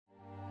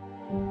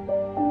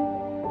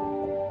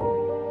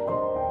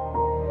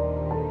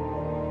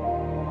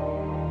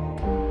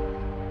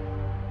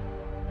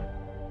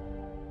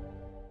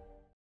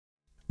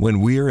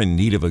When we're in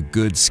need of a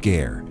good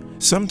scare,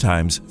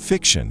 sometimes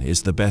fiction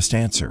is the best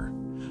answer.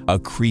 A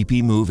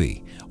creepy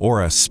movie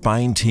or a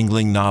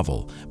spine-tingling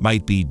novel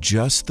might be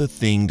just the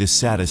thing to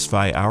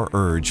satisfy our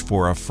urge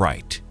for a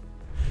fright.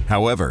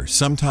 However,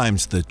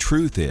 sometimes the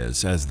truth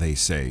is, as they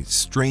say,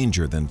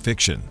 stranger than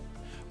fiction.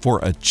 For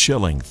a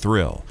chilling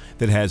thrill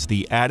that has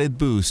the added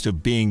boost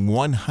of being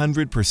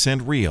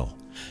 100% real,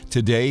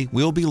 today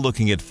we'll be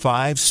looking at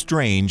 5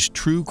 strange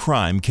true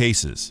crime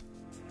cases.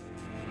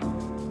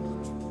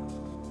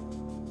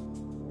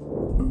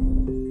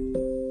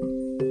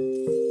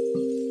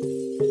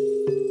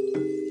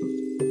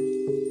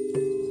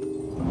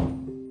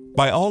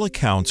 By all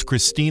accounts,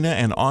 Christina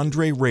and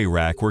Andre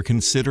Rayrak were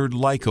considered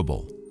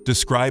likable,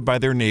 described by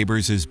their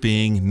neighbors as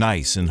being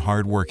nice and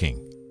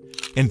hardworking.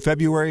 In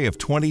February of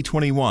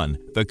 2021,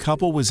 the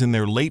couple was in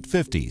their late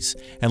 50s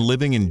and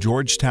living in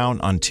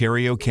Georgetown,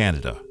 Ontario,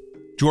 Canada.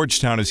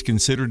 Georgetown is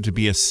considered to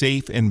be a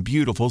safe and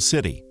beautiful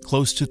city,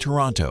 close to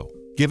Toronto,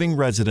 giving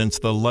residents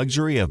the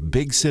luxury of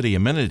big city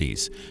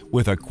amenities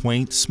with a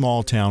quaint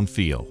small-town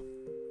feel.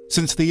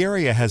 Since the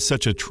area has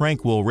such a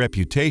tranquil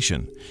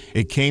reputation,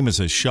 it came as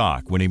a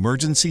shock when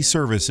emergency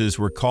services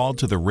were called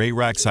to the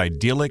Rayraks'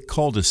 idyllic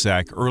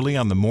cul-de-sac early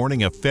on the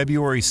morning of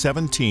February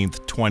 17,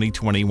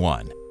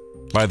 2021.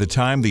 By the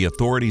time the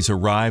authorities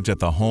arrived at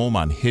the home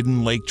on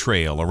Hidden Lake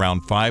Trail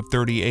around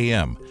 5:30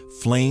 a.m.,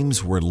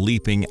 flames were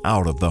leaping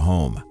out of the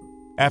home.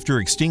 After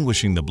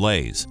extinguishing the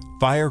blaze,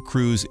 fire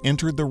crews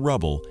entered the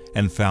rubble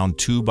and found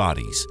 2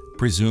 bodies,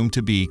 presumed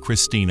to be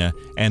Christina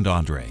and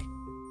Andre.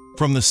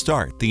 From the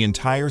start, the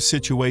entire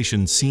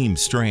situation seemed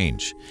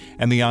strange,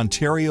 and the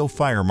Ontario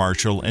Fire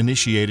Marshal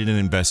initiated an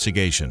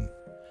investigation.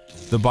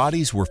 The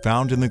bodies were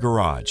found in the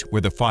garage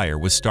where the fire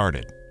was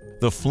started.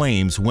 The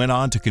flames went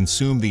on to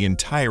consume the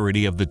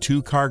entirety of the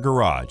 2-car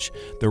garage,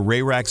 the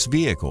Rayraks'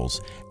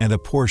 vehicles, and a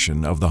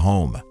portion of the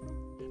home.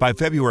 By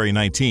February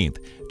 19th,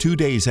 2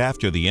 days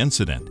after the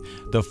incident,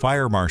 the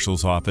fire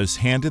marshal's office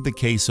handed the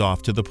case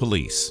off to the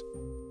police.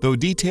 Though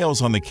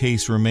details on the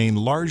case remain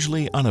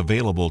largely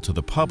unavailable to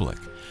the public,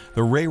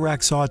 the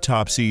Rayraks'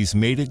 autopsies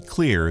made it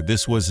clear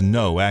this was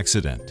no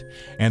accident,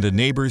 and a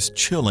neighbor's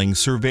chilling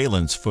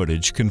surveillance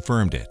footage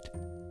confirmed it.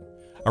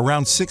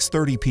 Around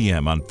 6:30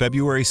 p.m. on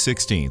February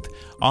 16th,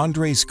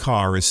 Andre's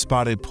car is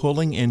spotted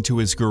pulling into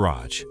his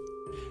garage.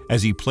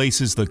 As he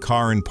places the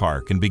car in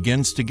park and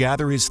begins to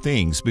gather his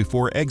things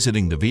before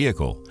exiting the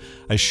vehicle,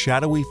 a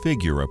shadowy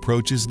figure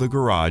approaches the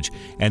garage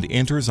and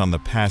enters on the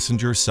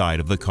passenger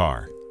side of the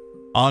car.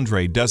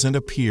 Andre doesn't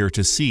appear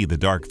to see the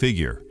dark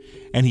figure,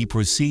 and he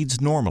proceeds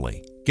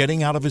normally,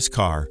 getting out of his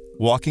car,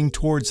 walking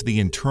towards the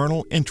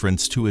internal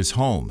entrance to his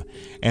home,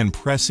 and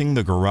pressing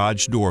the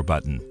garage door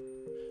button.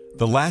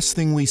 The last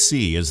thing we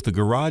see as the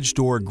garage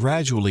door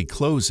gradually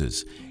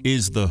closes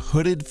is the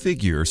hooded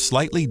figure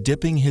slightly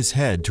dipping his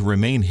head to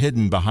remain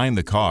hidden behind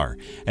the car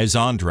as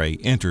Andre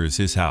enters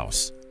his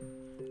house.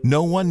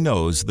 No one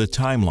knows the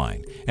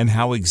timeline and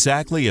how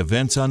exactly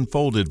events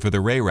unfolded for the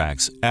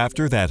Rayraks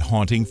after that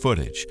haunting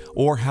footage,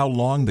 or how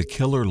long the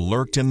killer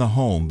lurked in the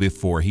home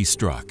before he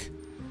struck.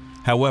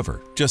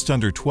 However, just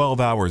under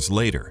 12 hours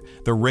later,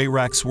 the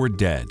Rayraks were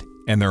dead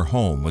and their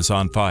home was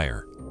on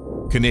fire.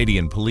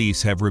 Canadian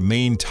police have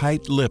remained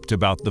tight-lipped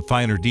about the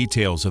finer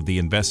details of the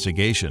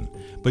investigation,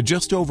 but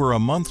just over a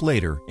month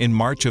later, in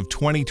March of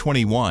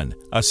 2021,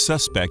 a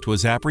suspect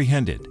was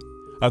apprehended.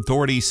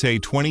 Authorities say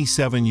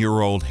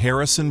 27-year-old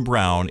Harrison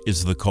Brown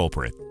is the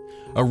culprit.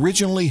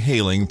 Originally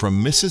hailing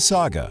from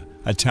Mississauga,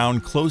 a town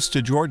close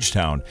to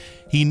Georgetown,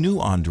 he knew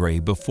Andre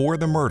before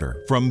the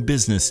murder from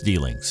business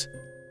dealings.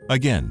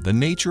 Again, the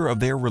nature of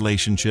their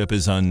relationship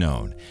is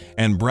unknown,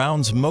 and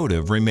Brown's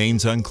motive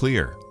remains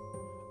unclear.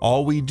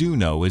 All we do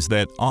know is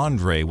that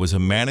Andre was a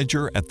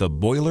manager at the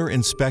Boiler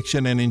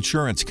Inspection and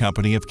Insurance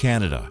Company of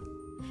Canada.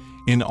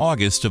 In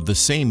August of the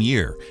same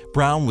year,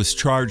 Brown was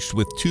charged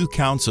with 2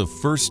 counts of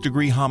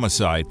first-degree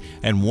homicide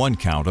and 1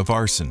 count of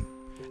arson.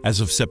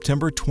 As of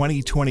September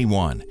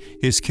 2021,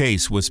 his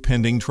case was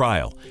pending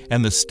trial,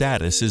 and the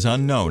status is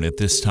unknown at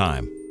this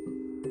time.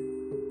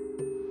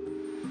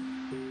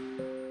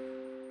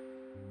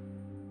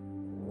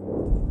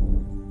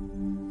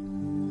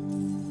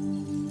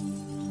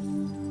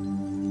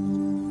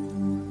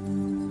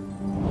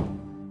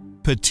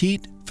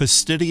 Petite,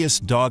 fastidious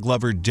dog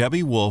lover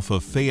Debbie Wolfe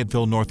of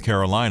Fayetteville, North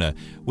Carolina,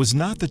 was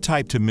not the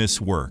type to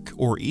miss work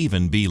or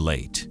even be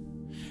late.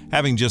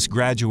 Having just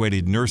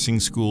graduated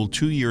nursing school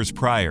 2 years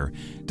prior,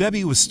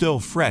 Debbie was still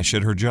fresh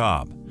at her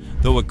job,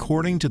 though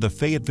according to the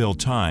Fayetteville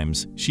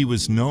Times, she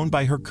was known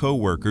by her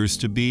co-workers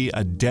to be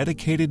a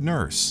dedicated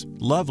nurse,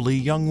 lovely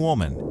young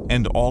woman,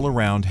 and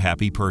all-around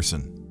happy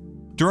person.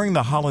 During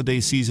the holiday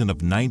season of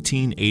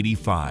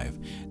 1985,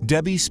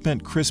 Debbie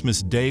spent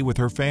Christmas Day with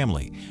her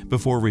family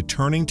before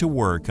returning to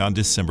work on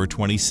December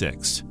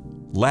 26.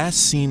 Last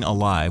seen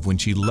alive when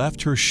she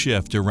left her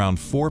shift around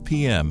 4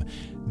 p.m.,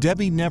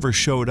 Debbie never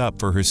showed up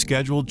for her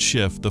scheduled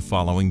shift the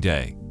following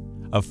day.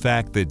 a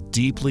fact that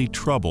deeply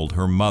troubled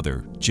her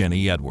mother,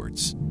 Jenny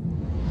Edwards.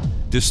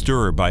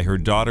 Disturbed by her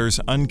daughter's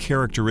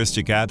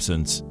uncharacteristic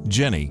absence,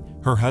 Jenny,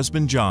 her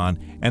husband John,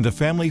 and a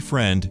family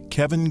friend,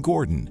 Kevin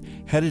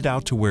Gordon, headed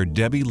out to where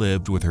Debbie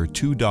lived with her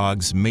two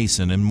dogs,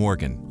 Mason and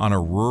Morgan, on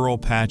a rural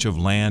patch of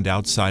land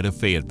outside of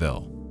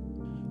Fayetteville.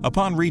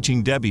 Upon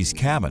reaching Debbie's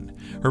cabin,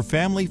 her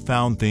family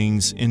found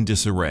things in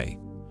disarray.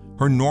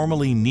 Her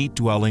normally neat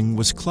dwelling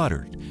was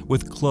cluttered,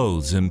 with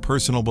clothes and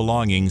personal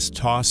belongings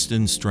tossed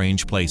in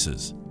strange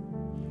places.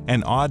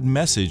 An odd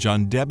message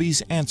on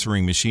Debbie's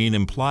answering machine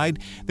implied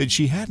that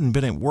she hadn't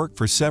been at work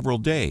for several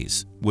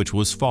days, which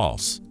was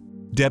false.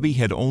 Debbie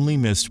had only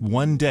missed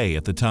one day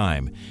at the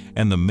time,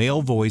 and the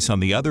male voice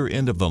on the other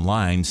end of the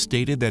line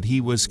stated that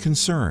he was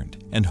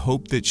concerned and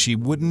hoped that she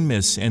wouldn't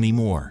miss any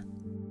more.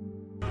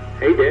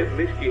 Hey Deb,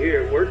 missed you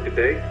here at work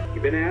today.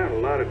 You've been out a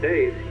lot of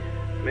days.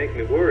 Make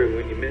me worry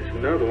when you miss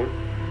another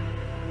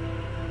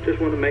one. Just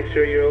want to make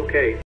sure you're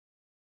okay.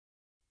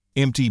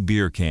 Empty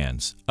beer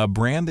cans, a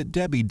brand that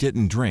Debbie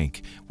didn't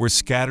drink, were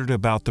scattered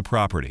about the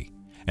property.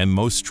 And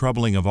most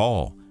troubling of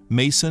all,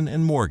 Mason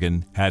and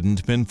Morgan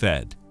hadn't been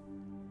fed.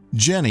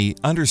 Jenny,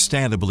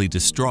 understandably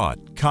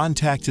distraught,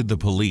 contacted the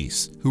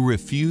police, who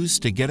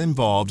refused to get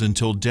involved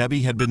until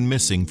Debbie had been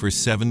missing for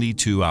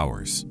 72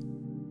 hours.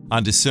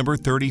 On December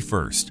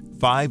 31st,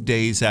 5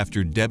 days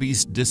after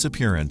Debbie's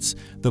disappearance,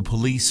 the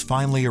police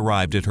finally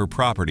arrived at her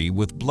property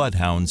with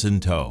bloodhounds in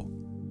tow.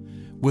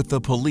 With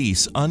the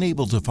police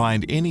unable to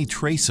find any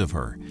trace of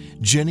her,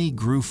 Jenny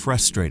grew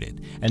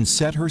frustrated and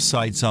set her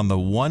sights on the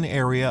one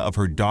area of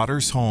her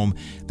daughter's home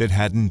that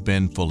hadn't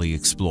been fully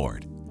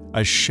explored: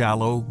 a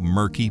shallow,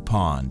 murky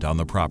pond on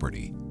the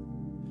property.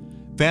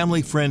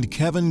 Family friend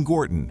Kevin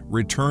Gordon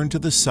returned to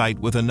the site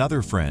with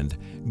another friend,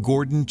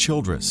 Gordon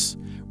Childress,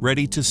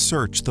 ready to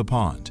search the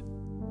pond.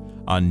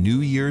 On New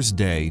Year's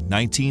Day,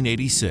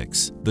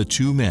 1986, the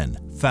two men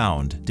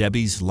found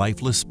Debbie's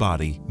lifeless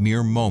body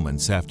mere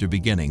moments after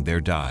beginning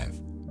their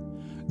dive.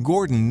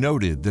 Gordon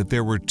noted that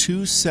there were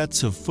two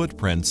sets of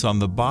footprints on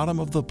the bottom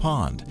of the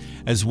pond,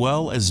 as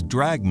well as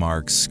drag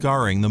marks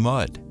scarring the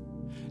mud.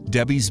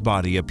 Debbie's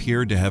body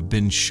appeared to have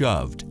been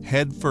shoved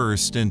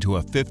headfirst into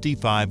a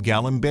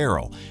 55-gallon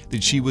barrel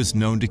that she was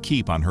known to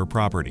keep on her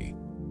property.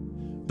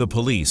 The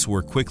police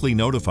were quickly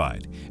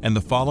notified, and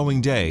the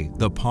following day,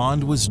 the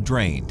pond was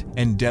drained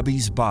and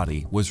Debbie's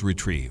body was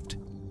retrieved.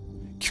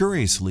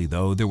 Curiously,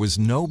 though, there was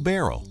no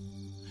barrel.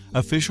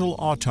 Official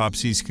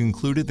autopsies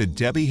concluded that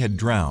Debbie had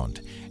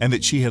drowned and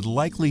that she had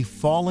likely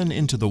fallen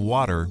into the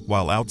water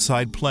while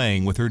outside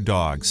playing with her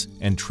dogs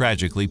and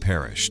tragically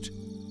perished.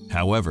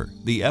 However,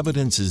 the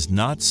evidence is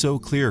not so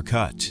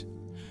clear-cut.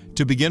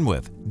 To begin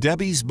with,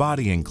 Debbie's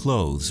body and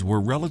clothes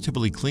were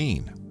relatively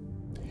clean.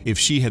 If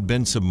she had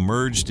been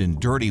submerged in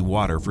dirty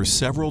water for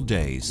several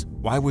days,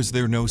 why was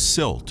there no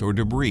silt or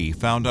debris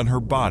found on her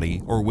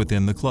body or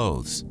within the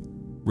clothes?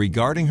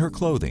 Regarding her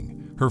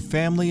clothing, her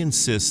family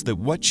insists that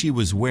what she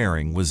was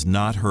wearing was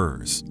not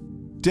hers.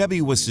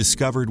 Debbie was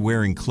discovered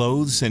wearing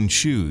clothes and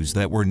shoes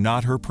that were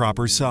not her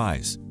proper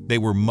size. They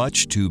were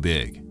much too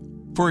big.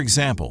 For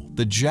example,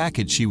 the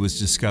jacket she was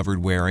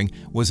discovered wearing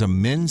was a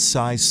men's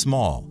size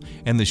small,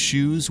 and the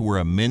shoes were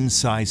a men's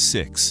size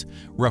 6,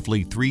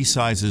 roughly 3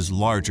 sizes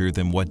larger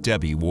than what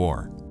Debbie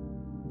wore.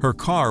 Her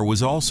car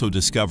was also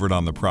discovered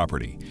on the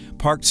property,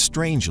 parked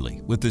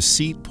strangely with the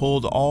seat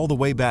pulled all the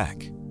way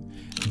back.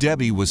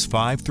 Debbie was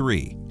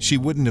 5'3". She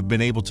wouldn't have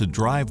been able to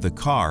drive the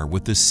car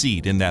with the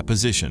seat in that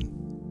position.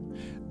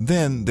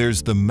 Then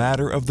there's the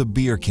matter of the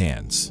beer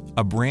cans,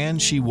 a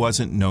brand she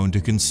wasn't known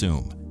to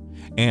consume,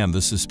 and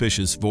the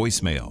suspicious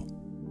voicemail.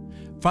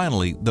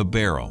 Finally, the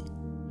barrel.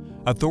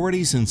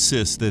 Authorities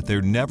insist that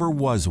there never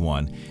was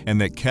one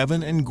and that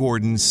Kevin and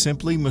Gordon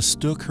simply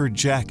mistook her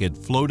jacket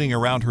floating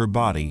around her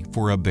body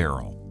for a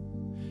barrel.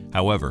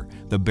 However,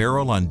 the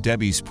barrel on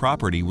Debbie's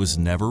property was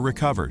never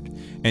recovered,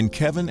 and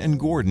Kevin and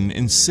Gordon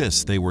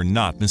insist they were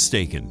not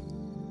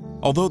mistaken.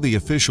 Although the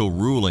official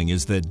ruling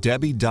is that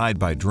Debbie died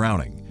by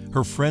drowning,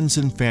 her friends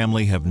and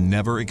family have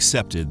never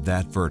accepted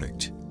that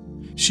verdict.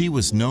 She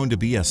was known to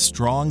be a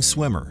strong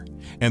swimmer,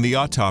 and the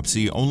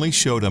autopsy only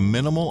showed a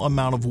minimal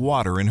amount of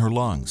water in her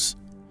lungs.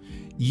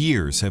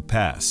 Years have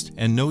passed,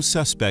 and no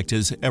suspect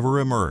has ever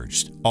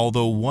emerged,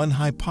 although one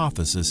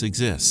hypothesis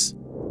exists.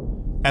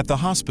 At the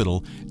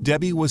hospital,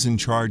 Debbie was in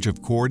charge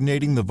of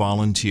coordinating the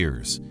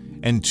volunteers,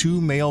 and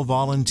 2 male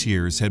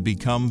volunteers had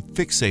become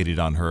fixated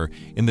on her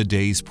in the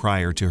days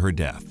prior to her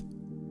death.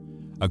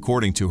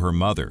 According to her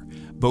mother,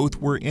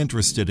 both were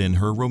interested in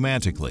her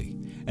romantically,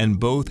 and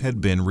both had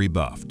been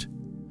rebuffed.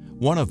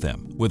 One of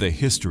them, with a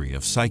history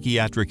of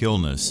psychiatric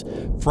illness,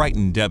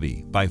 frightened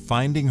Debbie by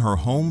finding her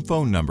home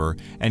phone number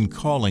and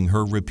calling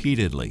her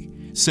repeatedly,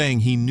 saying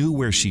he knew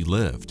where she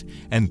lived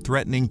and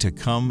threatening to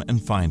come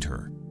and find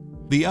her.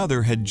 The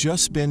other had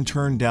just been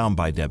turned down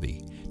by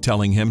Debbie,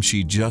 telling him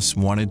she just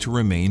wanted to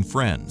remain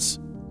friends.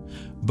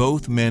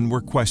 Both men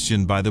were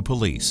questioned by the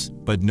police,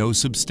 but no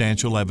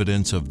substantial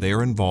evidence of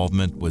their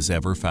involvement was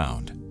ever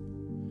found.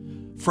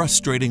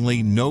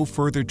 Frustratingly, no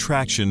further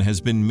traction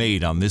has been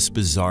made on this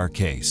bizarre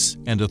case,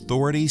 and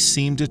authorities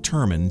seem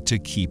determined to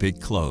keep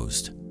it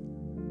closed.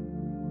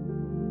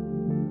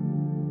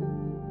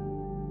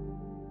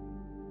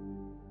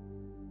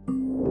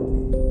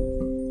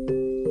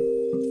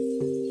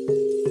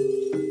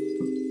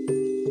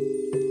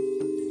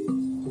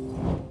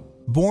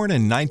 Born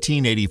in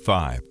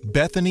 1985,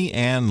 Bethany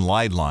Ann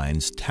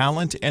Leidlein's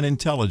talent and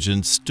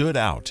intelligence stood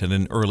out at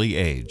an early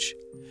age.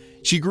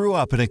 She grew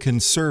up in a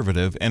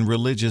conservative and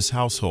religious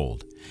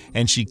household,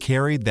 and she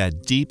carried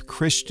that deep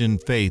Christian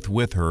faith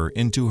with her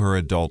into her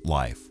adult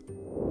life.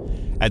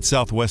 At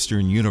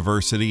Southwestern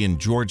University in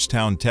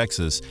Georgetown,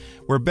 Texas,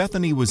 where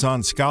Bethany was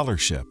on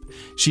scholarship,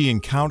 she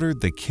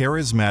encountered the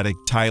charismatic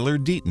Tyler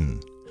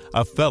Deaton,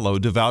 a fellow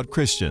devout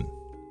Christian.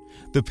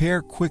 The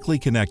pair quickly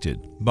connected,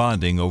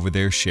 bonding over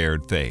their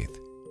shared faith.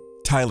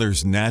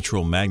 Tyler's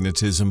natural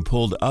magnetism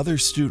pulled other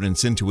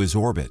students into his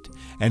orbit,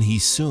 and he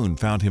soon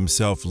found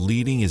himself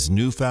leading his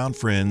newfound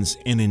friends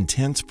in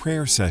intense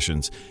prayer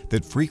sessions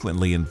that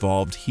frequently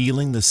involved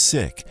healing the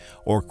sick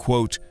or,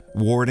 quote,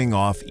 warding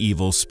off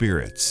evil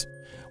spirits.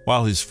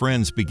 While his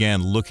friends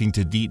began looking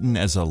to Deaton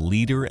as a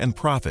leader and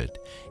prophet,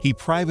 he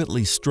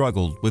privately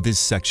struggled with his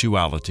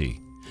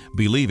sexuality,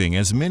 believing,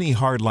 as many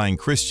hardline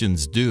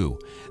Christians do,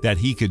 that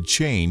he could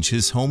change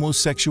his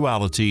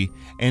homosexuality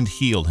and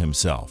heal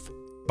himself.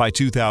 By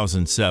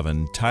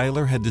 2007,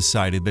 Tyler had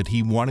decided that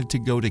he wanted to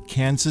go to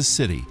Kansas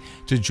City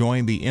to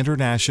join the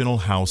International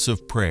House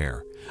of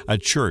Prayer, a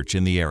church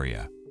in the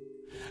area.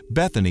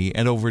 Bethany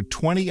and over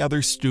 20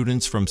 other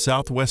students from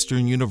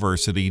Southwestern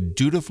University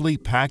dutifully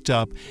packed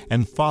up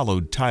and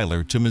followed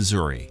Tyler to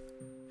Missouri.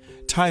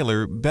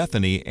 Tyler,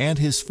 Bethany, and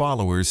his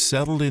followers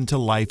settled into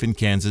life in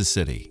Kansas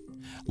City,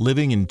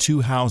 living in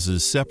 2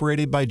 houses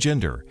separated by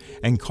gender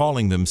and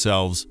calling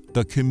themselves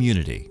the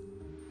Community.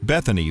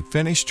 Bethany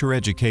finished her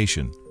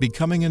education,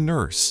 becoming a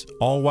nurse,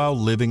 all while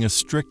living a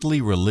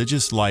strictly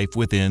religious life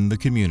within the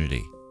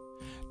community.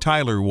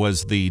 Tyler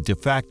was the de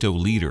facto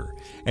leader,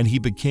 and he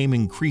became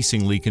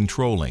increasingly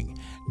controlling,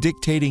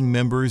 dictating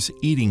members'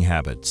 eating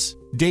habits,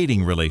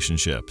 dating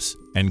relationships,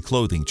 and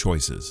clothing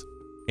choices.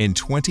 In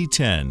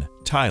 2010,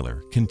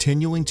 Tyler,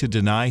 continuing to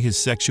deny his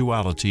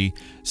sexuality,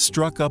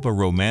 struck up a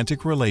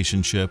romantic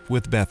relationship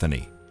with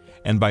Bethany,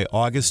 and by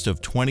August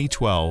of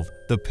 2012,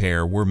 the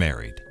pair were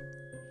married.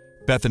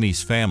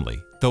 Bethany's family,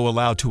 though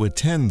allowed to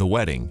attend the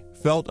wedding,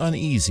 felt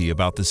uneasy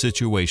about the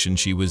situation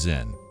she was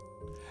in.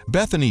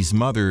 Bethany's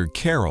mother,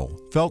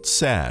 Carol, felt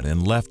sad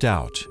and left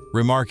out,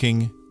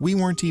 remarking, "We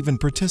weren't even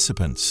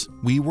participants,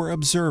 we were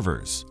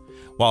observers,"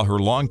 while her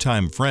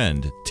longtime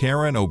friend,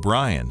 Taryn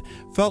O'Brien,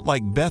 felt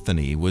like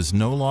Bethany was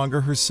no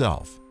longer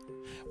herself.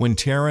 When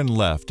Taryn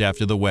left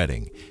after the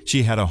wedding,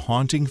 she had a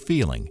haunting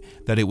feeling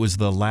that it was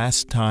the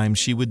last time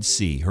she would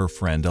see her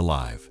friend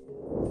alive.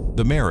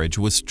 The marriage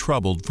was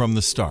troubled from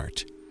the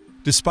start.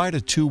 Despite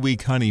a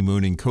 2-week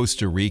honeymoon in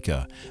Costa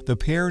Rica, the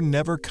pair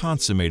never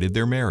consummated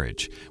their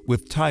marriage,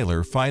 with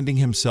Tyler finding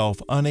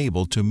himself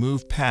unable to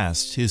move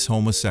past his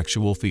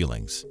homosexual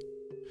feelings.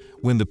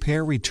 When the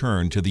pair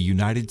returned to the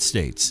United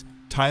States,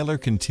 Tyler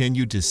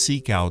continued to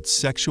seek out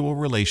sexual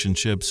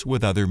relationships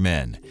with other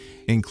men,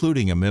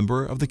 including a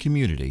member of the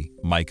community,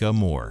 Micah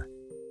Moore.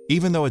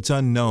 Even though it's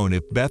unknown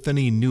if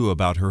Bethany knew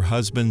about her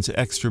husband's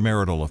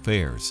extramarital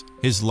affairs,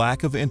 his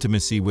lack of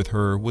intimacy with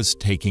her was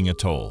taking a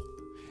toll.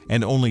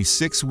 And only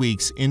 6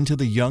 weeks into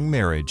the young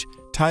marriage,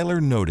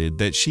 Tyler noted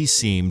that she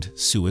seemed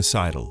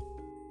suicidal.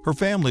 Her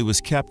family was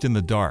kept in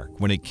the dark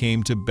when it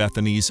came to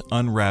Bethany's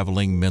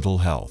unraveling mental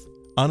health,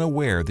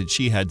 unaware that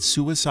she had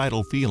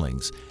suicidal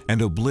feelings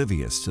and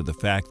oblivious to the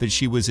fact that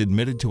she was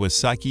admitted to a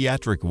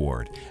psychiatric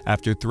ward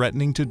after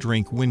threatening to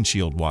drink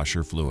windshield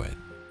washer fluid.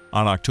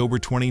 On October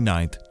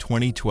 29,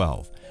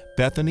 2012,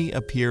 Bethany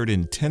appeared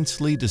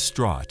intensely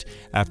distraught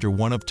after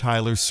one of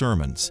Tyler's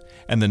sermons,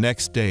 and the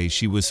next day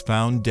she was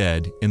found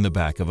dead in the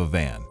back of a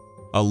van.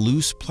 A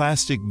loose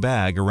plastic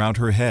bag around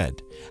her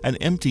head, an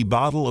empty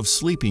bottle of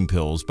sleeping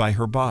pills by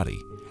her body,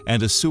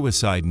 and a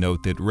suicide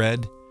note that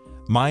read,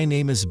 "My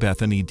name is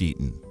Bethany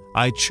Deaton.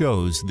 I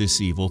chose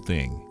this evil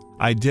thing.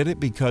 I did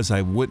it because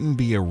I wouldn't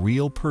be a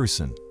real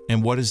person,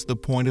 and what is the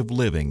point of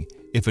living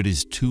if it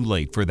is too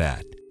late for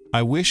that?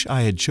 I wish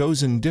I had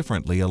chosen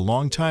differently a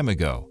long time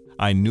ago.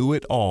 I knew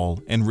it all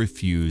and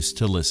refused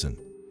to listen.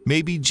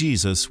 Maybe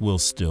Jesus will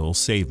still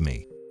save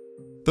me."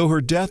 Though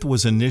her death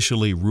was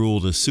initially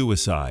ruled a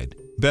suicide,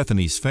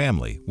 Bethany's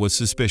family was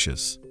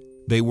suspicious.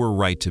 They were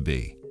right to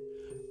be.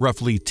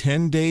 Roughly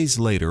 10 days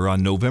later,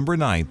 on November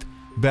 9th,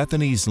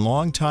 Bethany's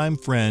longtime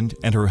friend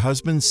and her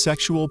husband's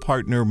sexual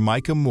partner,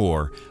 Micah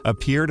Moore,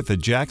 appeared at the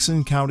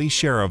Jackson County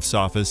Sheriff's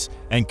Office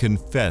and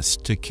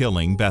confessed to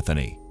killing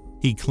Bethany.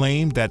 He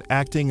claimed that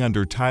acting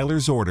under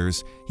Tyler's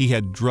orders, he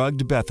had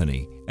drugged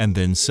Bethany and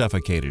then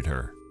suffocated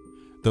her.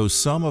 Though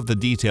some of the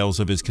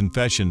details of his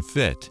confession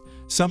fit,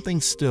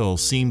 something still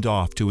seemed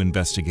off to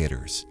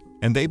investigators,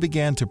 and they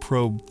began to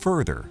probe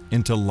further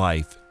into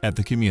life at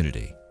the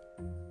community.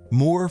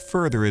 Moore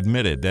further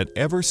admitted that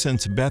ever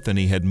since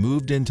Bethany had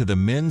moved into the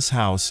men's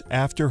house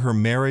after her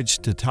marriage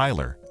to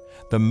Tyler,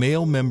 the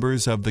male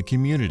members of the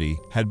community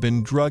had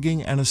been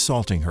drugging and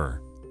assaulting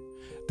her.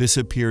 This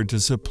appeared to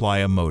supply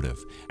a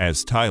motive,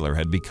 as Tyler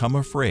had become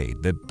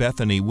afraid that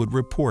Bethany would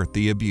report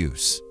the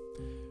abuse.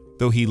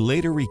 Though he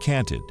later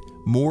recanted,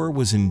 Moore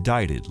was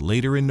indicted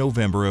later in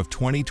November of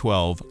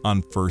 2012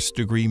 on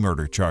first-degree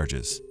murder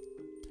charges.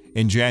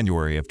 In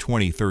January of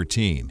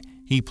 2013,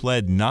 he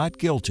pled not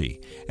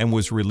guilty and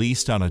was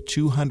released on a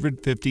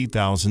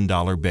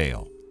 $250,000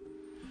 bail.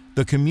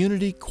 The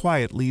community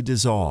quietly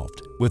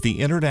dissolved, with the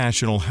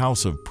International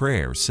House of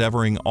Prayer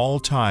severing all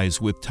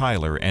ties with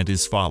Tyler and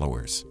his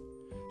followers.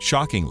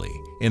 Shockingly,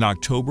 in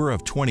October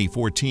of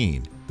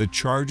 2014, the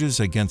charges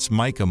against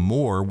Micah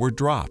Moore were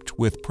dropped,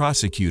 with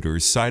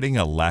prosecutors citing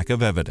a lack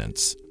of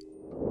evidence.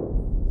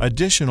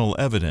 Additional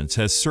evidence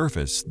has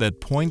surfaced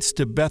that points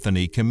to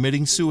Bethany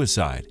committing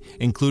suicide,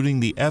 including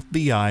the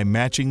FBI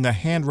matching the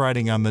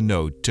handwriting on the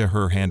note to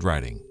her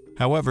handwriting.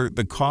 However,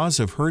 the cause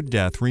of her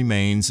death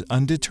remains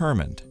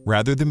undetermined,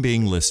 rather than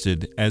being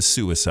listed as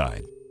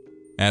suicide.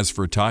 As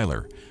for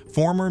Tyler,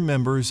 former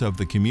members of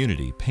the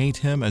community paint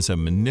him as a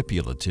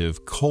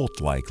manipulative,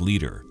 cult-like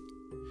leader.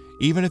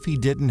 Even if he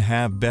didn't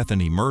have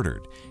Bethany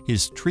murdered,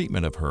 his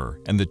treatment of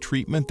her and the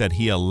treatment that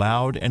he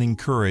allowed and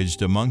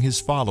encouraged among his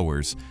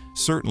followers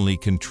certainly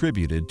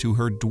contributed to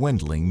her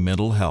dwindling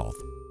mental health.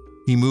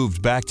 He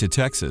moved back to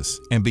Texas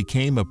and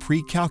became a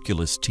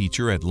pre-calculus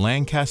teacher at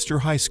Lancaster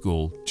High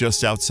School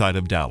just outside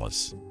of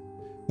Dallas.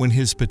 When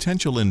his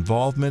potential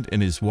involvement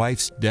in his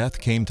wife's death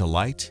came to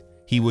light,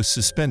 he was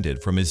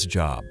suspended from his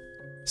job.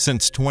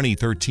 Since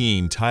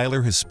 2013,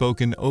 Tyler has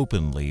spoken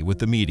openly with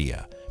the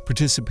media,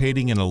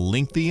 participating in a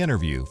lengthy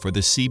interview for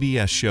the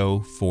CBS show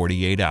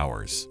 48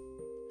 Hours.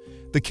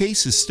 The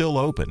case is still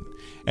open,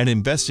 and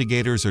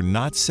investigators are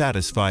not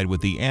satisfied with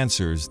the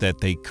answers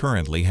that they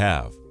currently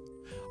have.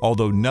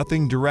 Although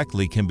nothing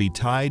directly can be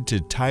tied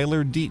to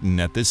Tyler Deaton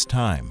at this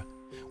time,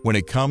 when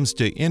it comes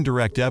to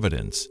indirect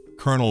evidence,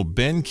 Colonel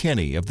Ben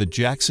Kinney of the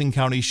Jackson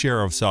County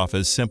Sheriff's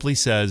Office simply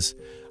says,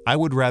 "I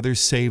would rather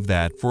save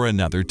that for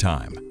another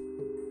time."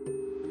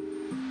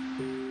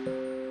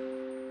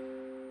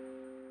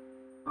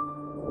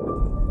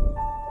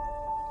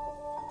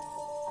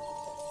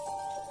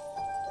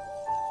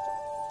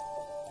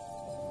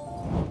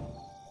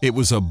 It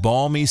was a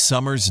balmy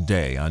summer's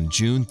day on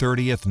June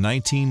 30th,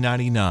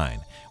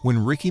 1999,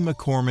 when Ricky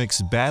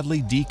McCormick's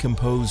badly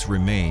decomposed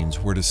remains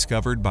were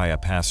discovered by a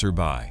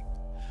passerby.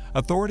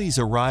 Authorities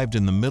arrived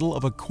in the middle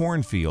of a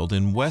cornfield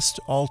in West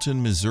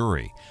Alton,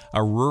 Missouri,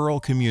 a rural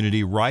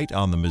community right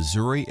on the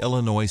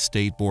Missouri-Illinois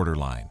state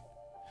borderline.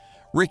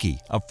 Ricky,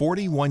 a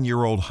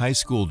 41-year-old high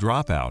school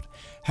dropout,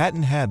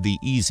 hadn't had the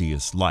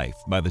easiest life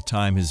by the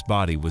time his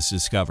body was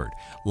discovered,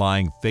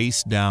 lying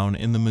face down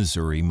in the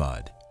Missouri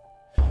mud.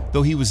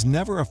 Though he was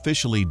never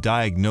officially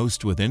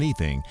diagnosed with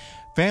anything,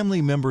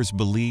 family members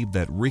believed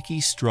that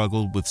Ricky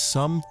struggled with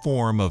some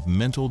form of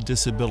mental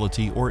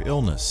disability or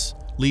illness,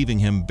 leaving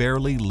him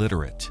barely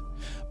literate,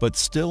 but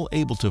still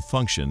able to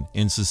function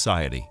in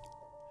society.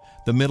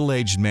 The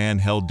middle-aged man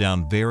held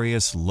down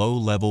various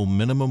low-level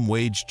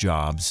minimum-wage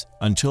jobs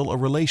until a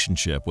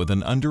relationship with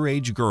an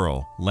underage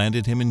girl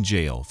landed him in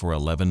jail for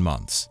 11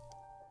 months.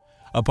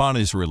 Upon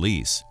his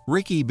release,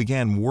 Ricky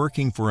began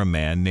working for a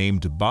man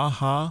named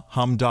Baha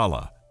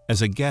Hamdallah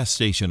as a gas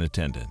station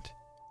attendant.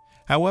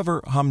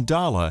 However,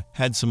 Hamdallah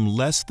had some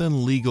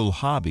less-than-legal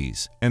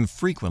hobbies and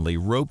frequently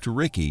roped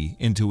Ricky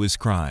into his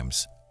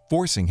crimes,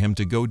 forcing him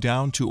to go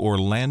down to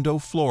Orlando,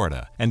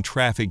 Florida, and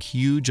traffic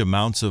huge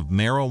amounts of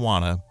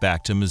marijuana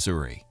back to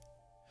Missouri.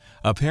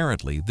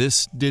 Apparently,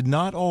 this did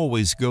not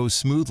always go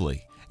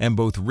smoothly, and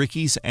both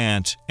Ricky's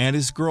aunt and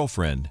his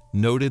girlfriend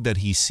noted that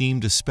he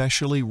seemed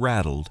especially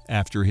rattled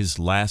after his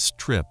last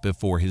trip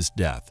before his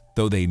death,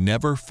 though they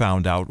never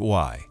found out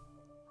why.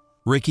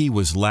 Ricky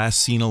was last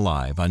seen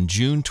alive on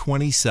June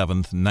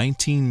 27,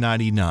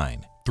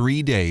 1999,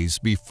 3 days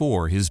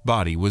before his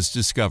body was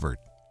discovered.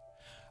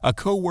 A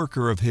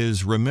co-worker of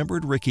his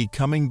remembered Ricky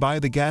coming by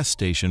the gas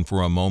station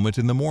for a moment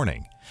in the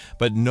morning,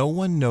 but no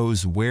one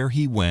knows where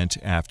he went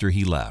after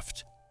he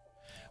left.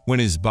 When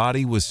his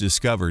body was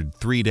discovered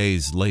 3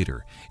 days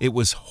later, it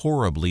was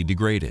horribly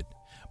degraded,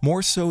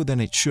 more so than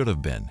it should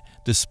have been,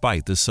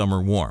 despite the summer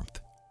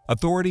warmth.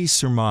 Authorities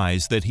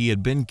surmised that he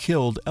had been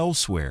killed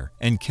elsewhere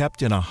and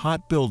kept in a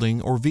hot building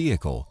or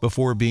vehicle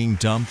before being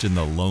dumped in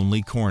the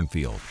lonely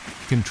cornfield,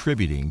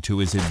 contributing to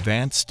his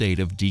advanced state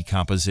of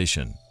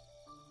decomposition.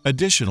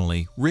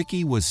 Additionally,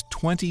 Ricky was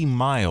 20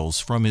 miles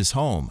from his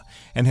home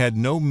and had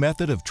no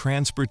method of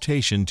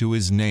transportation to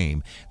his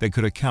name that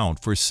could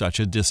account for such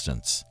a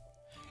distance.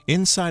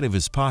 Inside of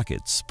his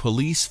pockets,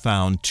 police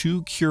found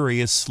 2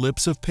 curious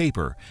slips of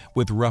paper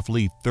with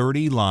roughly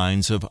 30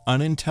 lines of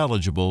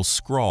unintelligible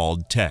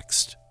scrawled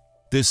text.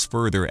 This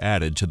further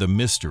added to the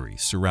mystery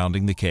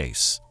surrounding the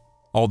case.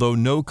 Although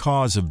no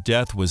cause of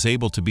death was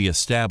able to be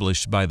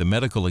established by the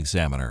medical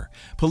examiner,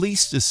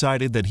 police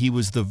decided that he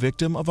was the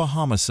victim of a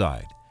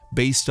homicide,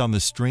 based on the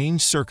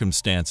strange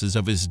circumstances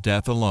of his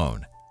death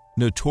alone.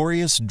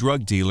 Notorious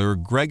drug dealer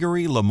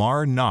Gregory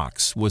Lamar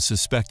Knox was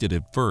suspected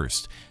at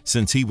first,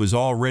 since he was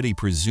already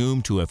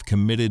presumed to have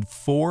committed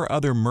 4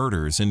 other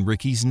murders in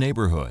Ricky's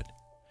neighborhood.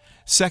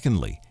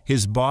 Secondly,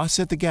 his boss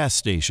at the gas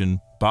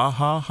station,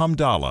 Baha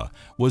Hamdallah,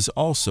 was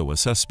also a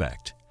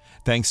suspect,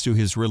 thanks to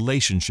his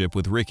relationship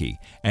with Ricky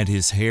and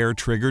his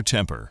hair-trigger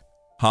temper.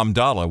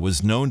 Hamdallah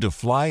was known to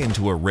fly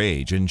into a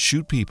rage and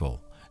shoot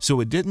people, so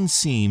it didn't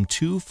seem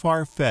too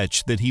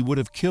far-fetched that he would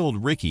have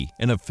killed Ricky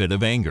in a fit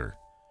of anger.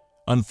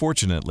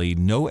 Unfortunately,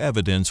 no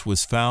evidence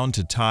was found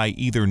to tie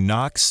either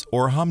Knox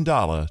or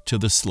Hamdallah to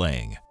the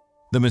slaying.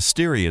 The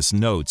mysterious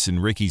notes in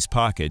Ricky's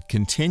pocket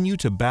continue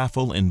to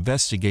baffle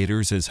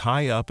investigators as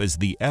high up as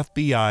the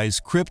FBI's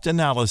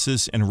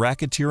Cryptanalysis and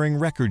Racketeering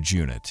Records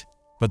Unit,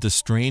 but the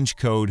strange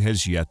code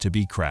has yet to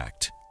be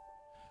cracked.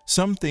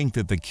 Some think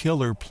that the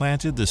killer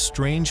planted the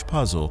strange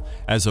puzzle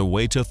as a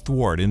way to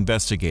thwart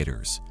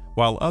investigators,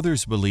 while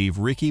others believe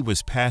Ricky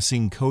was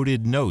passing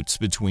coded notes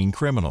between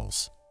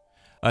criminals.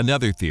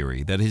 Another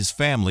theory that his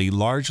family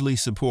largely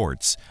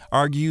supports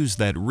argues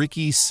that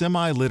Ricky's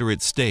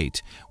semi-literate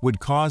state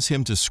would cause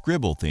him to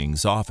scribble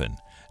things often,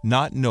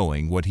 not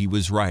knowing what he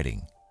was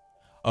writing.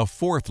 A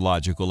fourth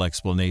logical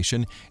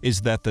explanation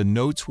is that the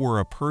notes were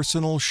a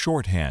personal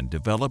shorthand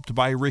developed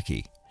by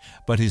Ricky,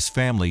 but his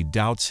family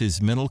doubts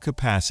his mental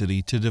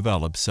capacity to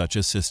develop such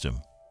a system.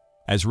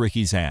 As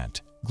Ricky's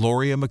aunt,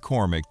 Gloria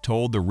McCormick,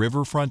 told the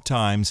Riverfront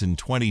Times in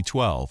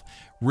 2012,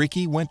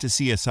 Ricky went to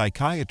see a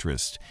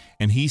psychiatrist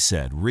and he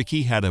said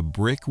Ricky had a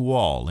brick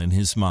wall in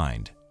his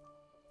mind.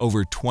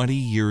 Over 20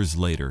 years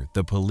later,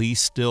 the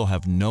police still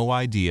have no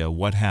idea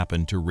what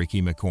happened to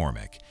Ricky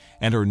McCormick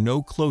and are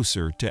no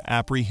closer to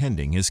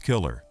apprehending his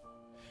killer.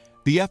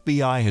 The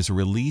FBI has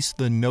released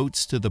the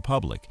notes to the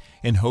public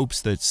in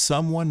hopes that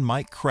someone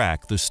might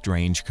crack the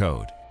strange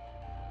code.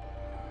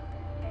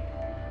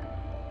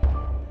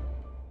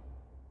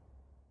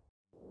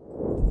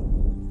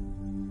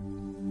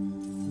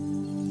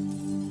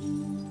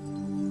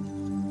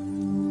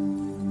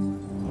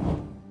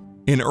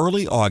 In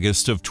early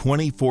August of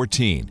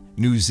 2014,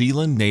 New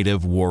Zealand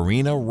native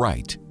Warina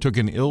Wright took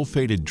an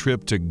ill-fated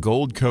trip to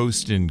Gold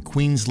Coast in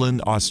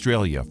Queensland,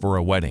 Australia for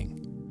a wedding.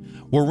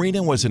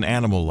 Warina was an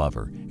animal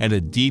lover and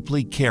a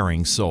deeply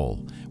caring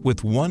soul,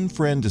 with one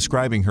friend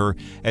describing her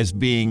as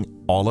being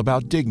all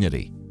about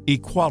dignity,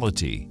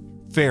 equality,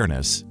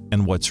 fairness,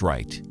 and what's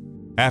right.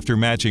 After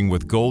matching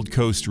with Gold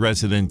Coast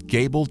resident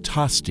Gable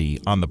Tosti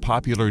on the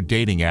popular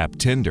dating app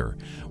Tinder,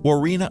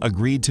 Warina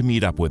agreed to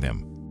meet up with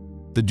him.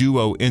 The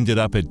duo ended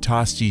up at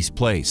Tosti's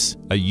place,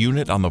 a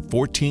unit on the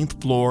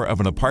 14th floor of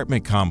an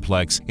apartment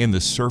complex in the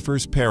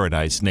Surfers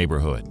Paradise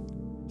neighborhood.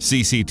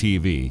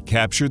 CCTV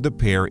captured the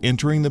pair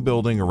entering the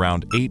building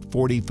around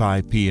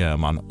 8:45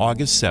 p.m. on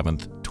August 7,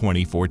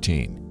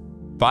 2014.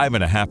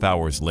 5.5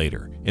 hours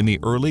later, in the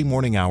early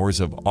morning hours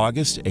of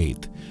August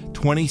 8th,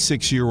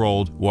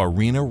 26-year-old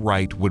Warina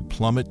Wright would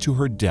plummet to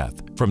her death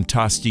from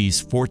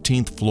Tosti's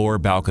 14th floor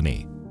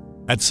balcony.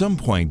 At some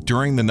point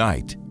during the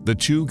night, the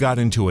two got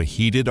into a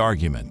heated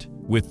argument,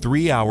 with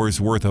 3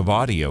 hours worth of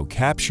audio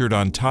captured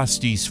on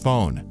Tosti's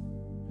phone.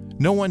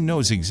 No one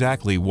knows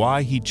exactly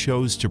why he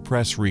chose to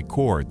press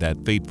record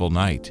that fateful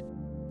night,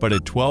 but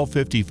at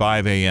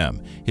 12:55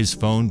 a.m., his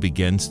phone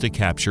begins to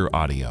capture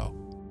audio.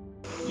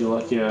 You're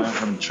like, yeah,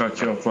 I'm gonna chuck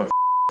you off my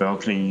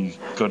balcony, you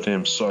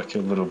goddamn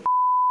psycho little.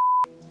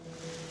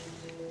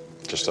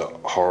 Just a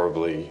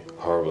horribly,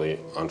 horribly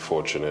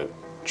unfortunate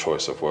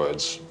choice of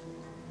words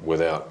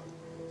without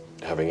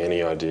having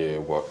any idea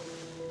what,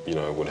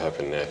 would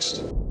happen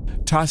next.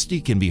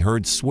 Tosti can be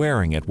heard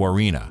swearing at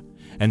Warina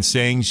and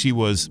saying she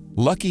was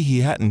lucky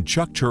he hadn't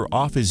chucked her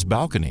off his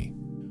balcony.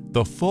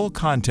 The full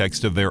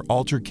context of their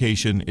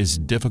altercation is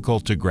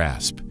difficult to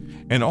grasp,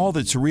 and all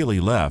that's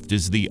really left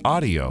is the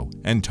audio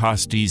and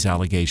Tosti's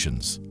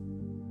allegations.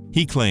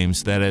 He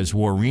claims that as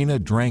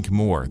Warina drank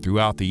more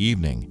throughout the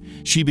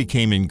evening, she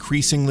became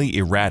increasingly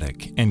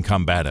erratic and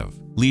combative,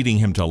 leading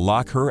him to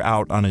lock her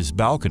out on his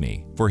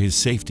balcony for his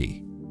safety.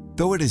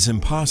 Though it is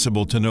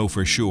impossible to know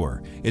for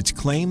sure, it's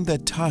claimed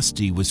that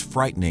Tosti was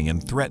frightening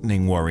and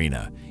threatening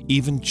Warina,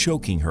 even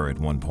choking her at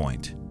one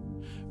point.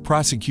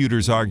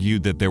 Prosecutors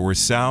argued that there were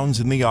sounds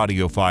in the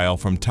audio file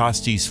from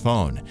Tosti's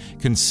phone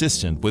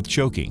consistent with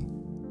choking.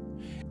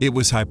 It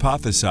was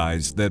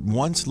hypothesized that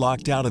once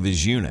locked out of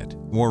his unit,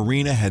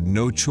 Warina had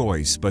no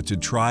choice but to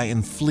try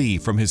and flee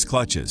from his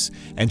clutches,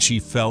 and she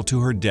fell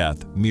to her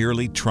death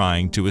merely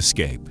trying to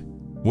escape.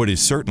 What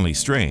is certainly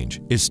strange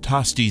is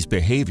Tosti's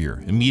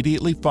behavior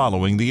immediately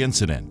following the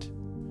incident.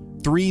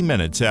 3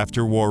 minutes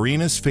after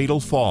Warina's fatal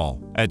fall,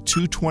 at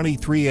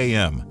 2:23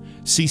 a.m.,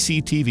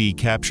 CCTV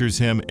captures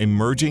him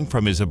emerging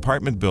from his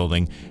apartment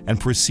building and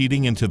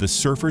proceeding into the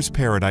Surfers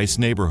Paradise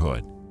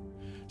neighborhood.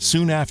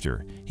 Soon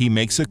after, he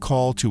makes a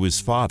call to his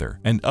father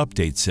and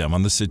updates him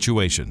on the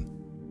situation.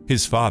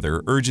 His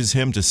father urges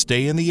him to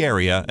stay in the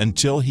area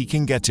until he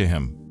can get to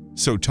him.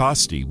 So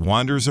Tosti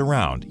wanders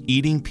around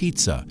eating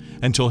pizza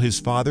until his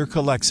father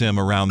collects him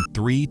around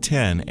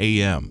 3:10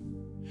 a.m.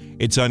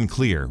 It's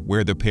unclear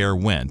where the pair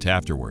went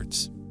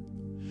afterwards.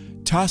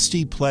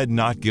 Tosti pled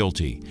not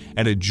guilty,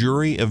 and a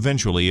jury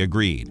eventually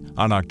agreed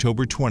on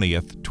October 20,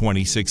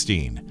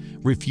 2016,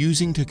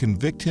 refusing to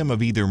convict him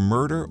of either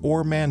murder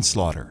or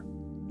manslaughter.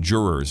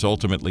 Jurors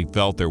ultimately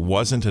felt there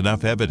wasn't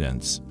enough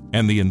evidence,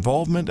 and the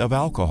involvement of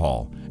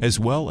alcohol, as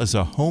well as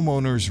a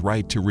homeowner's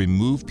right to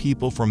remove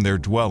people from their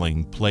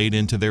dwelling, played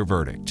into their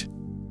verdict.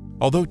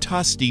 Although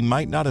Tosti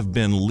might not have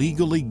been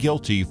legally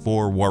guilty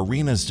for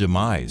Warina's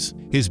demise,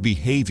 his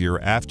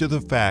behavior after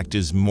the fact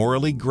is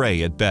morally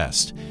gray at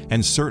best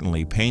and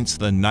certainly paints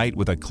the night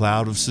with a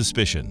cloud of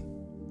suspicion.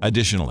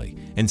 Additionally,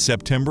 in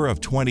September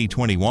of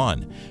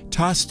 2021,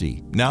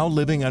 Tosti, now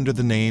living under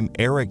the name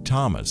Eric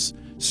Thomas,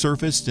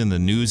 surfaced in the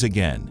news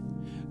again.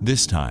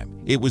 This time,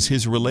 it was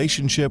his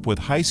relationship with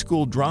high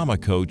school drama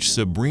coach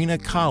Sabrina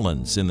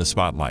Collins in the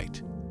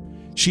spotlight.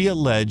 She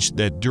alleged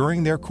that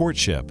during their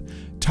courtship,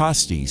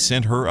 Tosti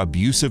sent her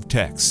abusive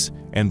texts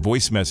and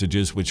voice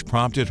messages which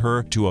prompted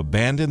her to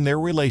abandon their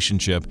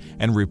relationship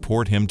and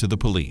report him to the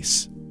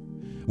police.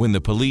 When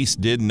the police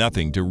did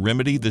nothing to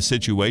remedy the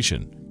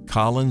situation,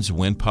 Collins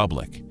went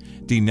public,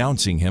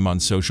 denouncing him on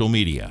social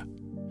media.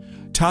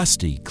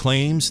 Tosti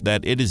claims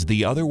that it is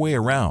the other way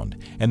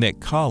around and that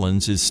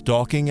Collins is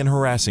stalking and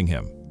harassing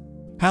him.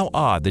 How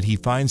odd that he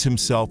finds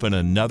himself in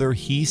another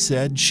he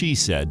said, she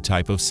said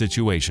type of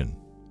situation.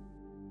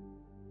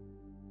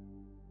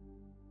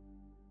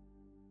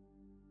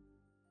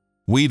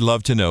 We'd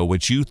love to know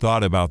what you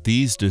thought about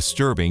these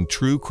disturbing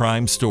true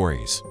crime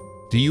stories.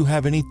 Do you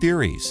have any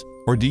theories,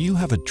 or do you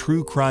have a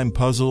true crime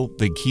puzzle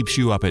that keeps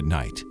you up at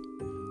night?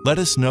 Let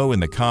us know in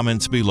the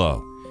comments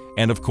below.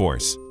 And of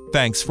course,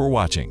 thanks for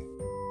watching.